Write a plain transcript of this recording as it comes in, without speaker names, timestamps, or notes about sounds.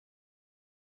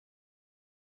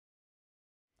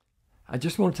I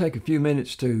just want to take a few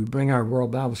minutes to bring our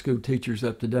World Bible School teachers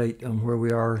up to date on where we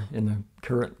are in the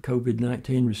current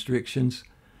COVID-19 restrictions.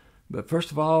 But first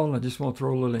of all, I just want to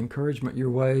throw a little encouragement your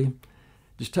way.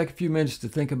 Just take a few minutes to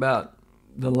think about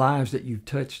the lives that you've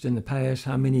touched in the past,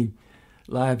 how many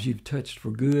lives you've touched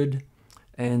for good,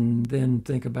 and then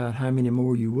think about how many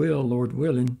more you will, Lord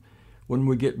willing, when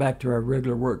we get back to our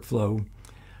regular workflow.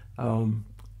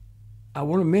 I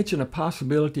want to mention a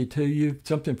possibility to you,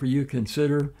 something for you to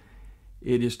consider.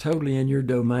 It is totally in your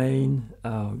domain.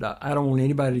 I don't want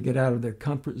anybody to get out of their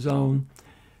comfort zone.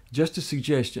 Just a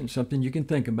suggestion, something you can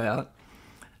think about.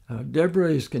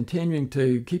 Deborah is continuing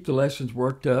to keep the lessons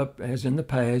worked up as in the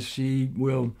past. She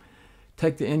will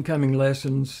take the incoming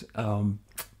lessons,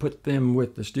 put them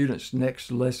with the students'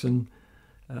 next lesson,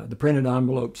 the printed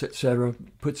envelopes, etc.,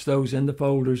 puts those in the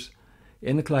folders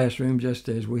in the classroom just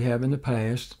as we have in the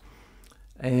past.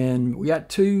 And we got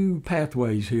two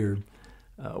pathways here.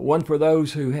 One for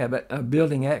those who have a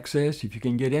building access, if you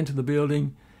can get into the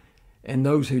building, and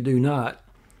those who do not.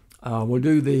 We'll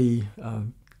do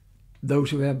those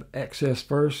who have access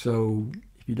first, so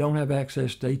if you don't have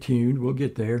access, stay tuned. We'll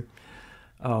get there.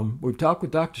 We've talked with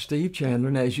Dr. Steve Chandler,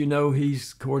 and as you know,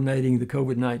 he's coordinating the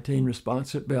COVID-19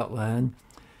 response at Beltline.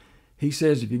 He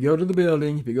says if you go to the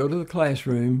building, if you go to the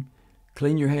classroom,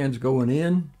 clean your hands going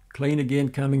in, clean again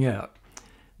coming out.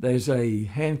 There's a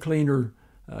hand cleaner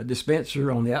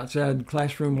dispenser on the outside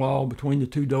classroom wall between the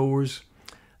two doors.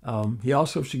 He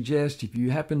also suggests if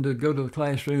you happen to go to the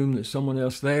classroom, there's someone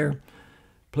else there,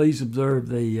 please observe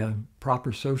the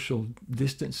proper social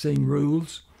distancing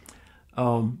rules.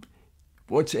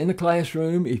 What's in the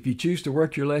classroom, if you choose to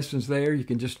work your lessons there, you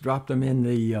can just drop them in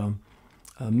the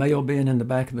mail bin in the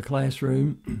back of the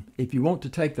classroom. If you want to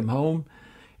take them home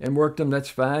and work them, that's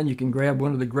fine. You can grab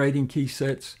one of the grading key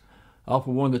sets off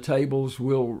of one of the tables.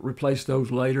 We'll replace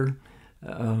those later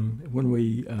when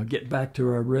we get back to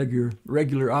our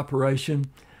regular operation.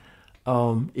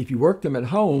 If you work them at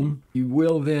home, you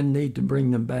will then need to bring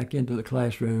them back into the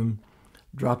classroom,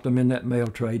 drop them in that mail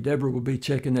tray. Deborah will be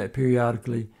checking that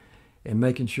periodically and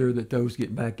making sure that those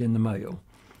get back in the mail.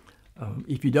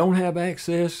 If you don't have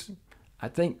access, I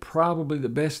think probably the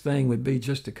best thing would be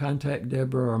just to contact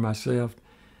Deborah or myself,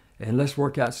 and let's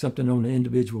work out something on an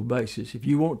individual basis. If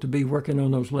you want to be working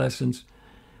on those lessons,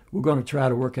 we're going to try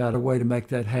to work out a way to make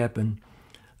that happen.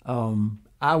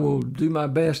 I will do my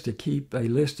best to keep a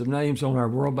list of names on our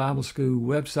World Bible School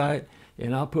website,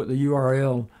 and I'll put the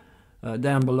URL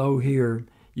down below here.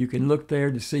 You can look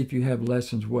there to see if you have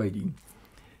lessons waiting.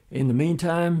 In the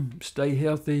meantime, stay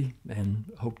healthy and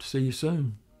hope to see you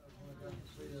soon.